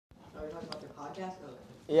podcast? Oh.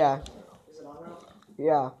 Yeah. Is it on now?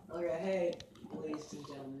 Yeah. Okay, hey, ladies and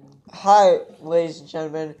gentlemen. Hi, ladies and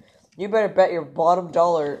gentlemen. You better bet your bottom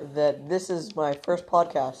dollar that this is my first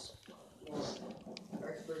podcast. Well,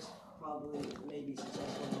 our first, probably, maybe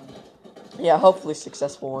successful one. Yeah, hopefully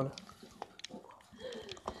successful one.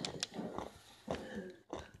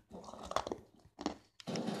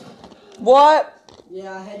 What?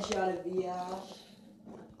 Yeah, headshot of the,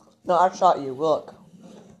 No, I shot you. Look.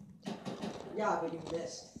 Yeah, but you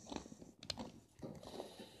missed.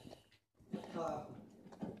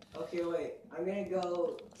 Okay, wait. I'm gonna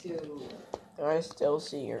go to... I still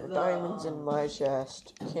see your diamonds in my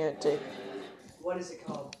chest. Can't take... What is it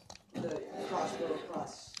called? The crossbow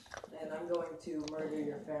plus. And I'm going to murder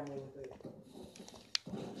your family with it.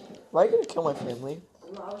 Why are you gonna kill my family?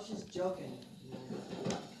 No, I was just joking.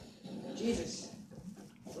 Jesus.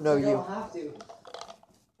 No, like you. I don't have to.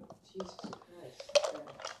 Jesus Christ.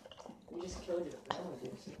 You just killed your family,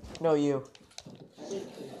 dude. No, you. I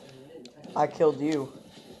didn't kill your family. I killed you.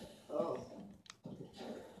 Oh.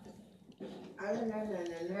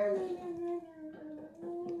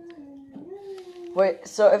 Wait,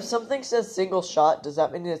 so if something says single shot, does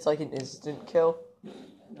that mean it's like an instant kill?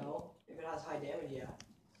 No. If it has high damage, yeah.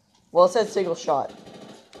 Well, it said single shot.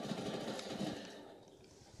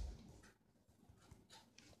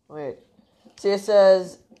 Wait. See, it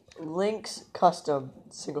says Lynx Custom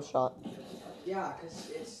single shot. Yeah,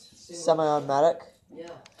 because it's Semi-automatic? Yeah.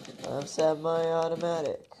 I'm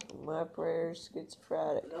semi-automatic. My prayer's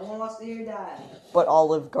schizophrenic. No one wants to hear that. But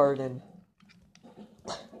Olive Garden.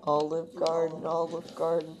 Olive Garden, Olive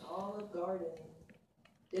Garden. Olive Garden.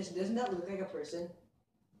 Doesn't that look like a person?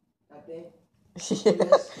 That thing? Yeah.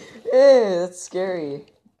 Ew, that's scary.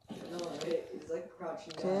 No, it's like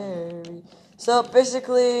crouching down. Scary. So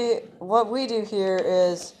basically, what we do here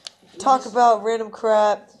is talk about random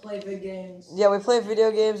crap. Play video games. Yeah, we play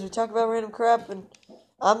video games. We talk about random crap, and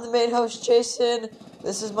I'm the main host, Jason.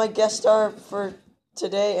 This is my guest star for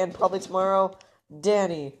today and probably tomorrow,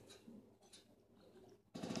 Danny.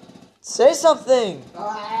 Say something.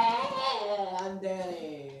 I'm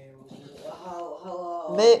Danny.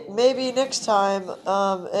 Hello. Maybe next time,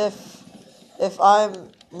 if I'm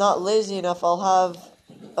not lazy enough, I'll have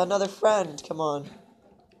another friend. Come on.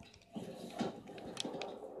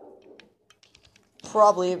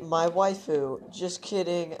 Probably my waifu. Just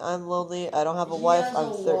kidding. I'm lonely. I don't have a wife.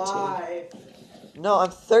 I'm 13. Wife. No, I'm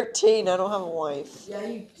 13. I don't have a wife. Yeah,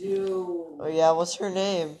 you do. Oh yeah, what's her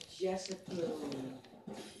name? Jessica.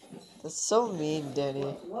 That's so mean, Danny.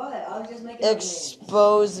 What? I was just making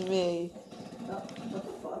Expose me. What the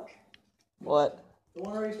fuck? What? The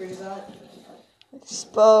one where you phrase that?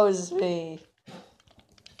 Expose me.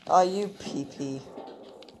 Oh, you pee-pee.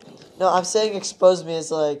 No, I'm saying expose me is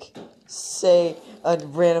like, say a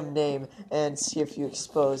random name and see if you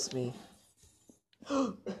expose me.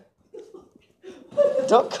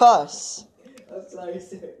 Don't cuss. I'm sorry,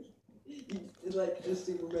 sir. It's like the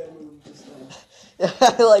Superman movie just now.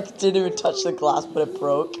 I like didn't even touch the glass, but it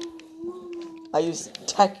broke. I used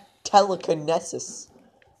telekinesis.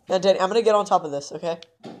 Now, Danny, I'm gonna get on top of this, okay?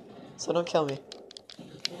 So don't kill me.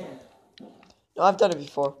 No, I've done it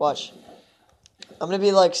before. Watch. I'm gonna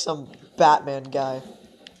be like some Batman guy.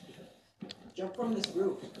 Jump from this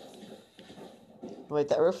roof. Wait,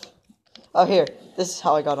 that roof? Oh, here. This is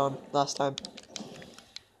how I got on last time.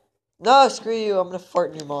 No, screw you. I'm gonna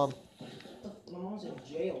fart in your mom. My mom's in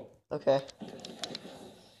jail. Okay.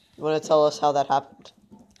 You wanna tell us how that happened?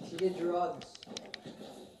 She did drugs.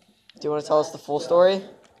 Do you wanna tell us the full story?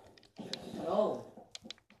 No.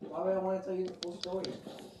 Why would I want to tell you the full story?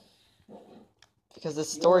 Because it's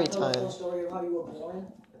story You want to tell the time. full story of how you were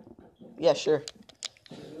born? Yeah, sure.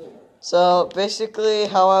 So, basically,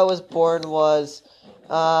 how I was born was,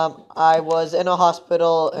 I was in a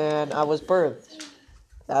hospital and I was birthed.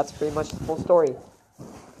 That's pretty much the full story.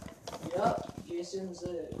 Yep. Jason's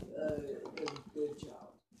a good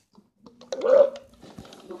child.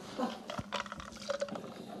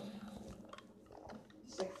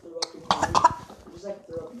 Just like throw up in your room. Just like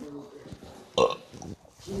throw up in your room.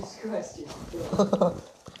 Jesus Christ, Jason.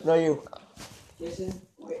 No, you. Jason,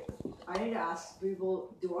 wait. I need to ask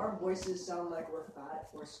people, do our voices sound like we're fat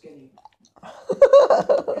or skinny?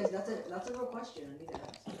 Because that's a real question I need to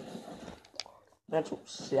ask. That's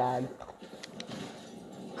sad.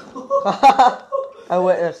 I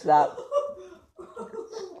witnessed that.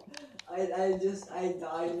 I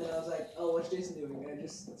died and then I was like, oh, what's Jason doing? And I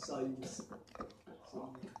just saw you just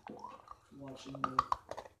saw me watching me.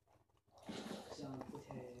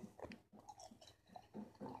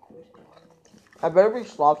 I better be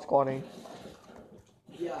slop squatting.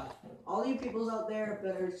 Yeah. All all you peoples out there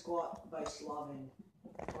better squat by Slavin,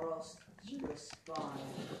 or else you're a spy.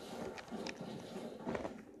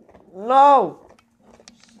 No!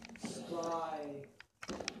 Spy.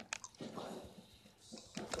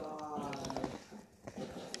 Spy.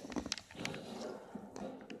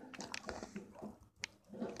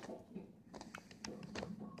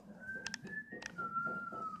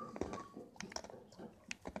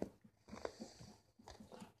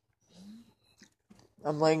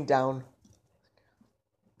 I'm laying down.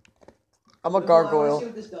 I'm a Wait, hold on, I wanna see gargoyle.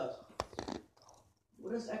 what this does.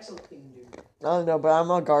 What does Exo King do? I don't know, but I'm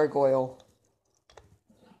a gargoyle.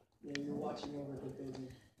 Yeah, you're watching over the baby.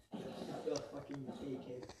 The fucking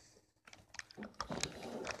AK.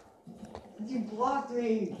 You blocked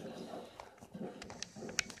me!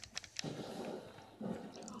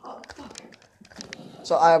 Oh, fuck.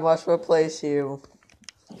 So I must replace you.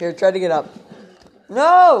 Here, try to get up.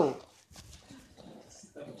 No!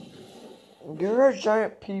 You're a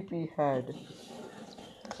giant pee-pee head.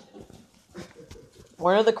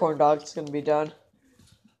 When are the corn dogs gonna be done?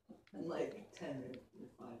 In like 10 minutes.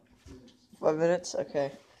 5 minutes. 5 minutes?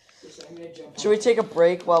 Okay. Just, I'm gonna jump Should we take a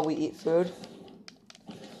break while we eat food?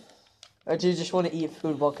 Or do you just want to eat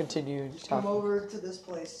food while continuing to Come talk? over to this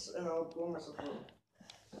place and I'll blow myself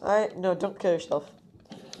up. No, don't kill yourself.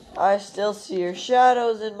 I still see your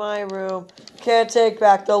shadows in my room. Can't take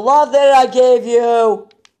back the love that I gave you.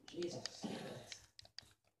 Jesus.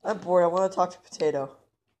 I'm bored. I want to talk to Potato.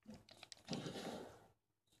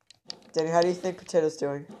 Danny, how do you think Potato's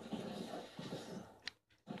doing?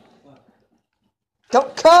 Fuck.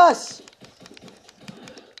 Don't cuss!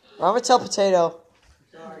 Or I'm gonna tell Potato.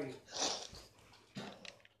 Sorry.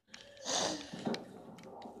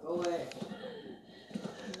 Go away.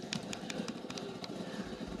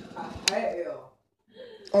 I hate you.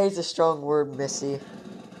 Hate's a strong word, Missy. You're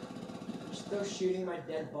still shooting my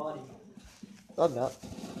dead body. I'm not.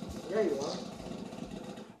 Yeah, you are.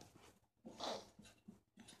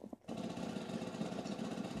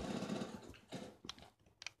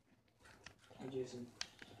 Hey, Jason.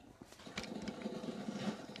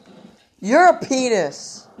 You're a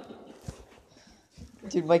penis!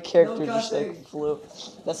 Dude, my character No just like cussing. flew.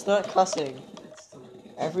 That's not cussing. That's totally.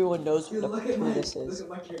 Everyone knows Dude, what look a at my penis is.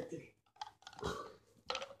 look at my character.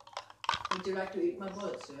 Would you like to eat my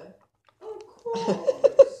butt, sir? Of course.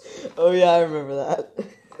 Oh yeah, I remember that.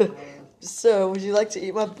 Um, So, would you like to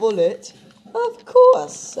eat my bullet? Of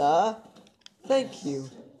course, sir. Thank you.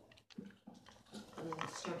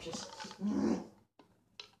 scrumptious.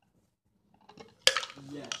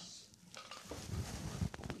 Yes.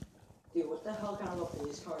 Dude, what the hell kind of a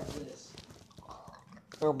police car is this?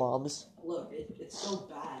 Her mom's. Look, it's so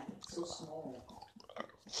bad. It's so small.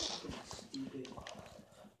 Fucking stupid.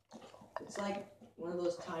 It's like one of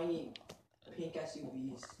those tiny pink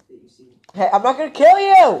SUVs that you see. Hey, I'm not gonna kill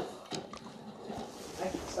you!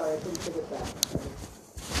 Sorry, I couldn't pick it back.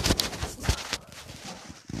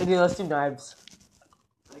 Okay, let's do knives.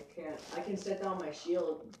 I can't. I can set down my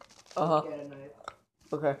shield Uh-huh. and get a knife.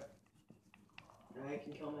 Okay. And I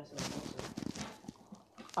can kill myself also.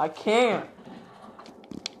 I can't.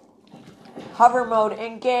 Hover mode,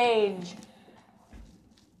 engage.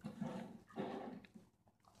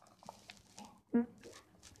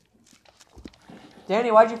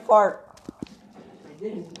 Danny, why'd you fart? I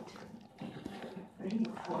didn't. I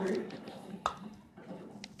didn't fart.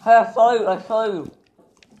 Hey, I saw you. I saw you.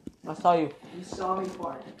 I saw you. You saw me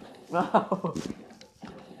fart. No.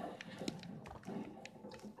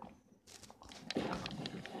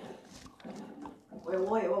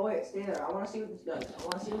 Wait. Stay there. I want to see what this does. I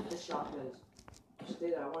want to see what this shot does. Just stay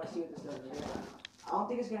there. I want to see what this does. Okay? I don't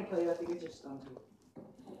think it's going to kill you. I think it just stuns you.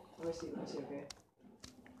 Let me see, okay?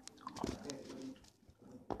 Okay,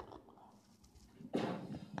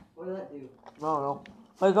 what did that do? I don't know.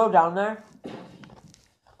 Wait, go down there.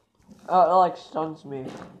 Oh, it like stuns me.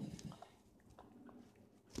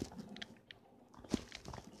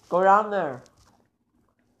 Go down there.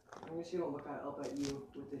 I'm just going to look up at you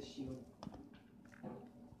with this shield.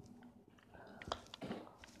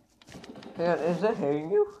 Hang on, is it hitting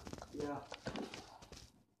you? Yeah.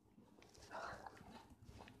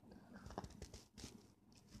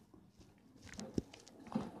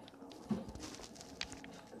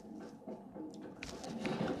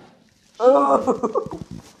 Oh!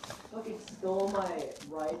 Fucking stole my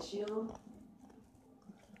riot shield.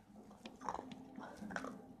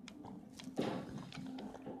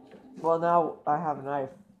 Well, now I have a knife.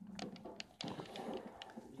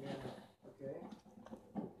 Yeah, okay.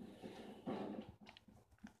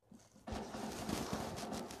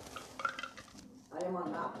 I am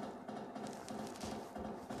on map.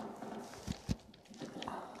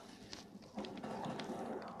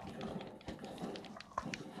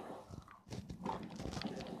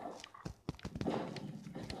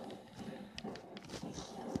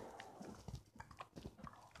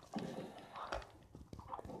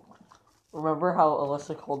 Remember how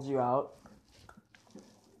Alyssa called you out?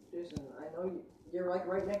 Jason, I know you're like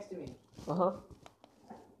right next to me. Uh-huh.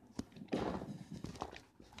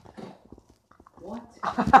 What?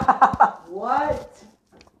 What?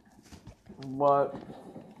 What?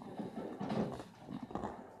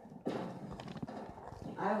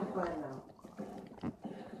 I have a plan now.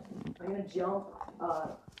 I'm gonna jump,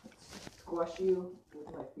 squash you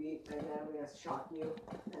with my feet, and then I'm gonna shock you,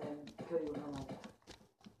 and then kill you with my mouth.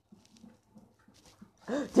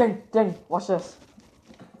 Danny, watch this.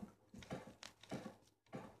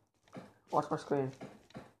 Watch my screen.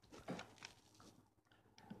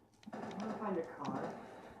 I wanna find a car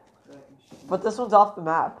that I can shoot. But this one's off the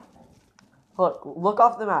map. Look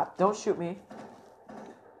off the map. Don't shoot me.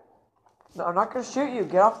 No, I'm not gonna shoot you.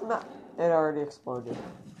 Get off the map. It already exploded.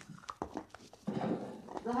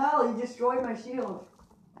 The hell? You destroyed my shield.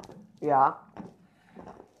 Yeah.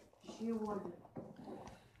 Shield.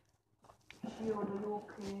 Shield, are you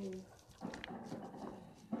okay?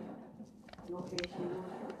 You okay, Shield?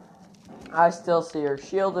 I still see her.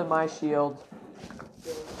 Shield in my shield.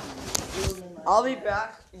 I'll be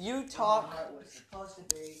back. You talk. Supposed to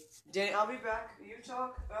be. Danny, I'll be back. You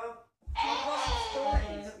talk. Talk about some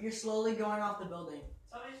stories. You're slowly going off the building.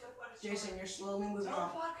 Jason, you're slowly moving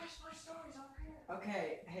off.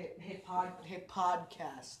 Okay, hey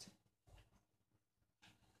podcast.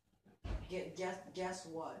 Guess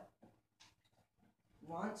what?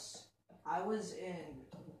 Once I was in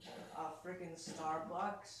a freaking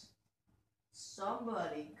Starbucks,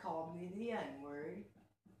 somebody called me the N-word,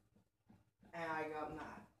 and I got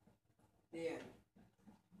mad. The end.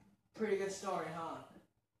 Pretty good story, huh?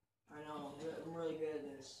 I know, I'm really good at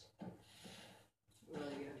this.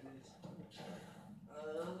 Really good at this.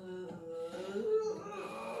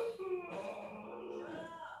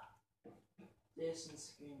 Jason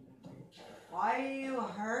screamed at me. Why you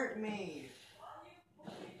hurt me?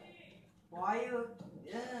 Why you?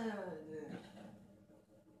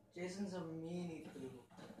 Jason's a meanie poo.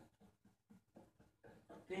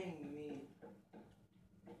 Being mean.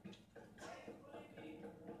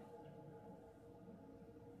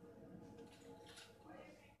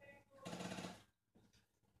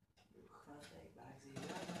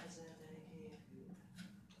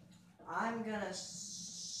 I'm gonna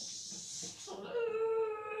sit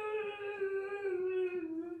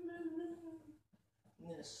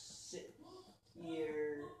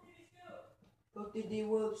here. Poop diddy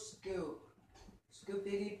whoop scoop. Scoop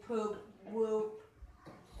diddy poop whoop.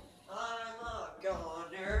 I'm a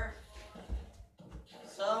goner.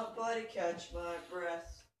 Somebody catch my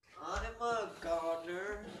breath. I'm a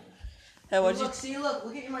goner. Hey,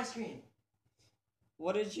 Look at my screen.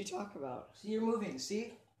 What did you talk about? See, you're moving,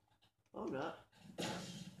 see? Oh, I'm not.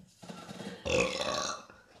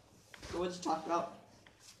 What did you talk about?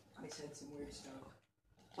 I said some weird stuff.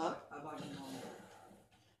 Huh? About your mom.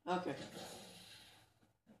 Okay.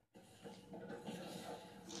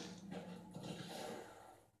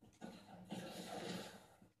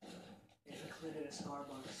 It included a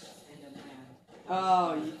Starbucks and a man.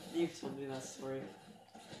 Oh, you told me that story.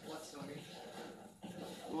 What story?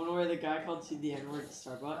 The one where the guy called you the N-word at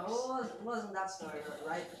Starbucks? Oh, it wasn't that story,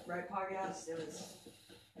 right podcast? It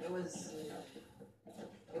wasn't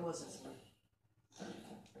story.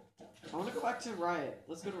 I want to go back to Riot.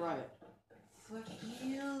 Let's go to Riot. Fuck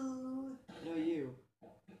you. No, you.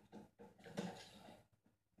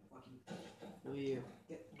 Fuck you. No, you.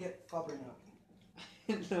 Get fubbering up.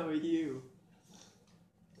 No, you.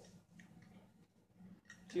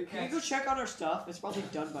 Dude, can you go check on our stuff? It's probably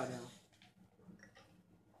done by now.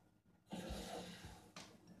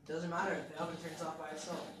 Doesn't matter if the oven turns off by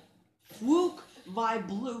itself. Fluke my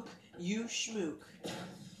bloop, you schmook.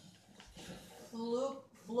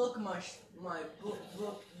 Fluke my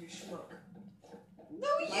book, you schmuck.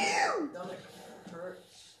 No, you! Stomach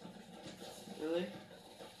hurts. Really?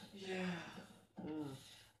 Yeah.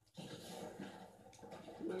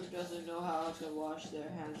 Who doesn't know how to wash their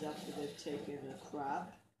hands after they've taken a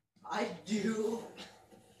crap? I do.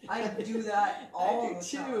 I do that all the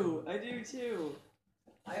time. I do too.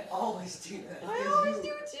 I always do that. I always do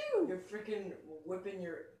it too. You're freaking whipping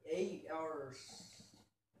your 8 hours.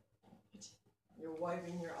 You're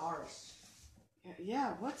wiping your arse.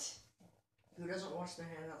 Yeah, what? Who doesn't wash their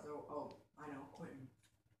hands after? Oh, I know, Quentin.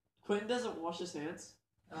 Quentin doesn't wash his hands?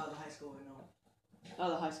 The high school, I know. Oh,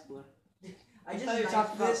 the high schooler. I just thought you were knifed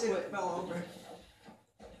talking about this and it Quentin. fell over.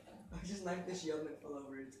 I just knifed this shield and it fell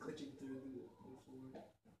over. It's glitching through the floor.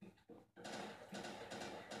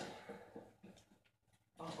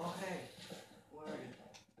 Oh, hey. Where are you?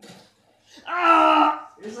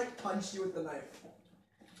 Ah! It just like punched you with the knife.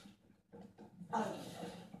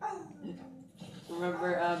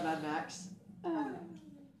 Remember Mad Max?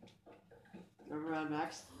 Remember Mad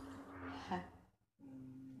Max?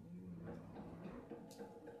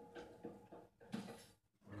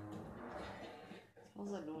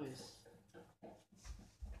 What's that noise?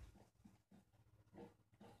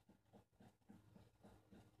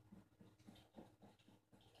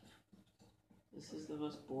 This is the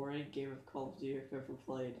most boring game of Call of Duty I've ever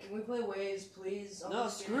played. Can we play Waves, please? No,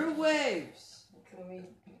 screw Waves! Can we?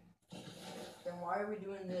 Then why are we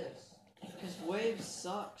doing this? Because Waves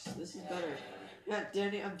sucks. This is better. Yeah,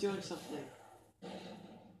 Danny, I'm doing something.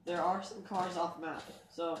 There are some cars off map.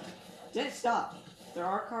 So, Danny, stop. There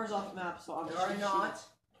are cars off map, so I'm There just are gonna not. shoot.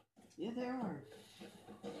 Yeah, there are.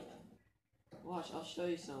 Watch, I'll show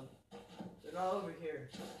you some. They're not over here.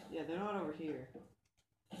 Yeah, they're not over here.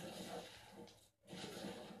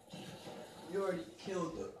 You already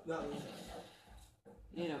killed that one.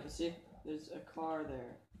 You know, but see, there's a car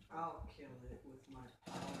there. I'll kill it with my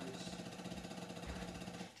powers.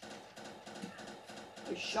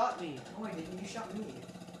 You shot me. No, I didn't. You shot me.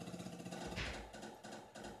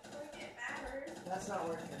 That's not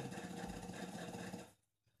working.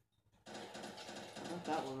 Not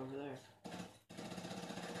that one over there.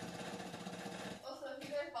 Also, if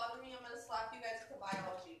you guys bother me, I'm gonna slap you guys with a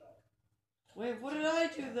biology book. Wait, what did I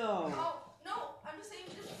do though? Oh, no, I'm just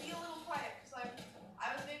saying just be a little quiet, because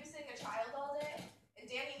I was babysitting a child all day, and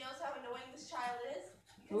Danny knows how annoying this child is,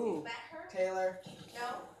 because Who? he's met her. Taylor.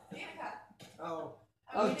 No, Danica. Oh.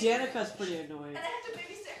 Oh, Danica's pretty annoying. And I have to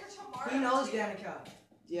babysit her tomorrow. He knows too. Danica.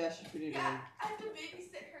 Yeah, she's pretty Yeah, annoying. I have to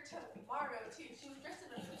babysit her tomorrow too. She was dressed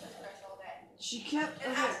in a princess dress all day. She kept.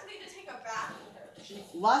 And Okay. asked me to take a bath with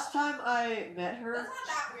her. Last time I met her. That's not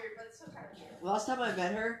that weird, but it's still kind of weird. Last time I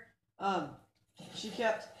met her, she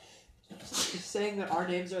kept saying that our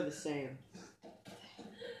names are the same.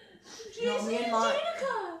 No, me and mine.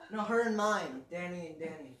 Danica! No, her and mine. Danny and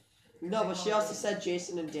Danny. No, but she also said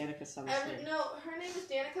Jason and Danica sound the same. No, her name is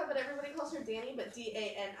Danica, but everybody calls her Danny, but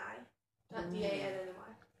D-A-N-I. Not D-A-N-N-Y.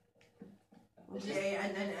 Okay,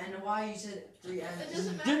 and then why you said 3 N's? It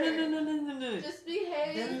doesn't No, matter. no. Just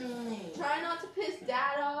behave. Danny. Try not to piss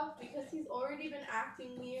Dad off because he's already been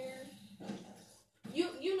acting weird.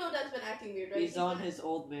 You know Dad's been acting weird, right? He's on his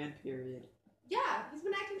old man period. Yeah, he's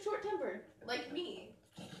been acting short-tempered, like me.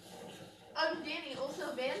 Danny,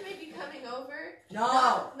 also Van may be coming over.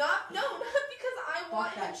 No. Not because I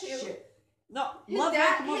want Fuck that him to. shit. No, His love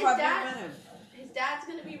dad- him. Come his over. I've dad- never met him. His dad's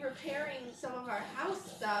gonna be repairing some of our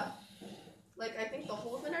house stuff. Like, I think the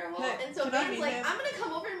holes in our wall. Hey, and so can I Van's meet like, him? I'm gonna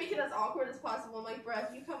come over and make it as awkward as possible. I'm like, bruh,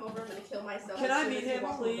 if you come over, I'm gonna kill myself. Can as I soon meet as you him,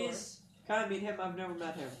 walk the door." please? Can I meet him? I've never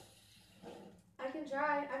met him. I can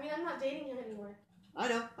try. I mean, I'm not dating him anymore. I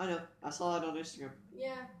know. I saw it on Instagram.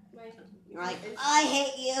 Yeah, like. You're like, it's- I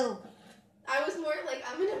hate you. I was more like,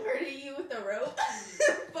 I'm gonna murder you with a rope.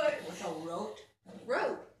 But. What's a rope?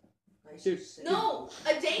 Rope. Nice Dude. to say. No!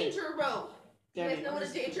 A danger rope! You Danny. guys know what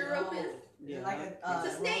a danger rope is? Is Yeah. it like a,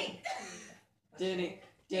 It's a snake! Danny.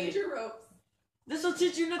 Danger ropes. This will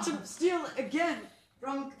teach you not to steal again.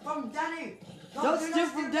 From Danny. No, Don't do not steal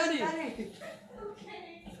from Danny. Okay.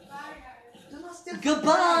 Bye, guys. Do not steal from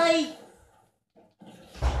Goodbye.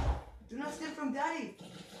 Daddy. Do not steal from Daddy.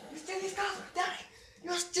 You steal his car from Daddy.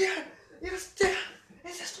 You steal.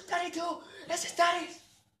 This is from Daddy too. This is Daddy's.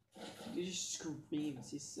 He just screams.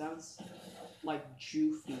 He sounds like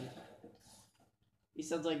Joofy. He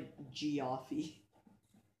sounds like Geoffy.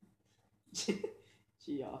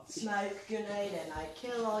 Geoffy. Smoke grenade and I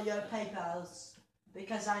kill all your papers.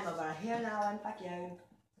 Because I'm over here now and fuck you.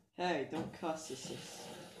 Hey, don't cuss, this is.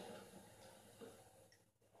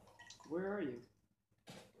 Where are you?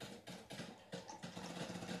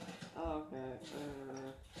 Oh, okay.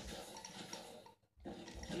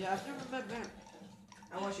 Yeah, I've never met Matt.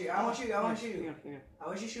 I want you. Hang on. I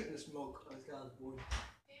want you shooting the smoke. I was kind of bored.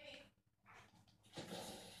 Baby.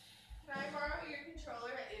 Can I borrow your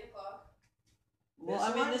controller at 8 o'clock? Well, This I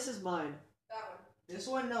mean, one? this is mine. That one. This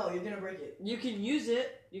one, no, you're gonna break it. You can use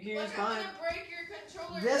it. You can use Look, I'm mine. gonna break your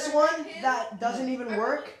controller. This and I one break his. that doesn't even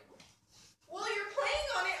work. Well, you're playing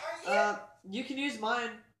on it, are you? You can use mine.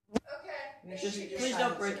 Okay. Just Shoot your please silence.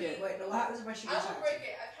 don't break it. Wait, no, what happens if I shoot I your will silence? break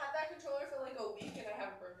it. I've had that controller for like a week and I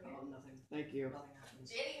haven't broken it. Oh, nothing. Thank you. Nothing happens.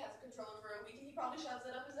 Danny has a controller for a week and he probably shoves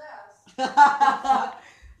it up his ass.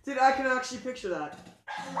 Dude, I can actually picture that.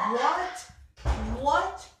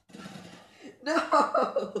 What?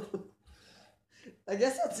 No! I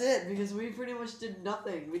guess that's it, because we pretty much did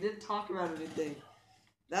nothing. We didn't talk about anything.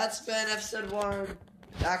 That's been episode 1.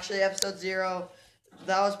 Actually, episode 0.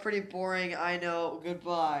 That was pretty boring, I know.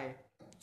 Goodbye.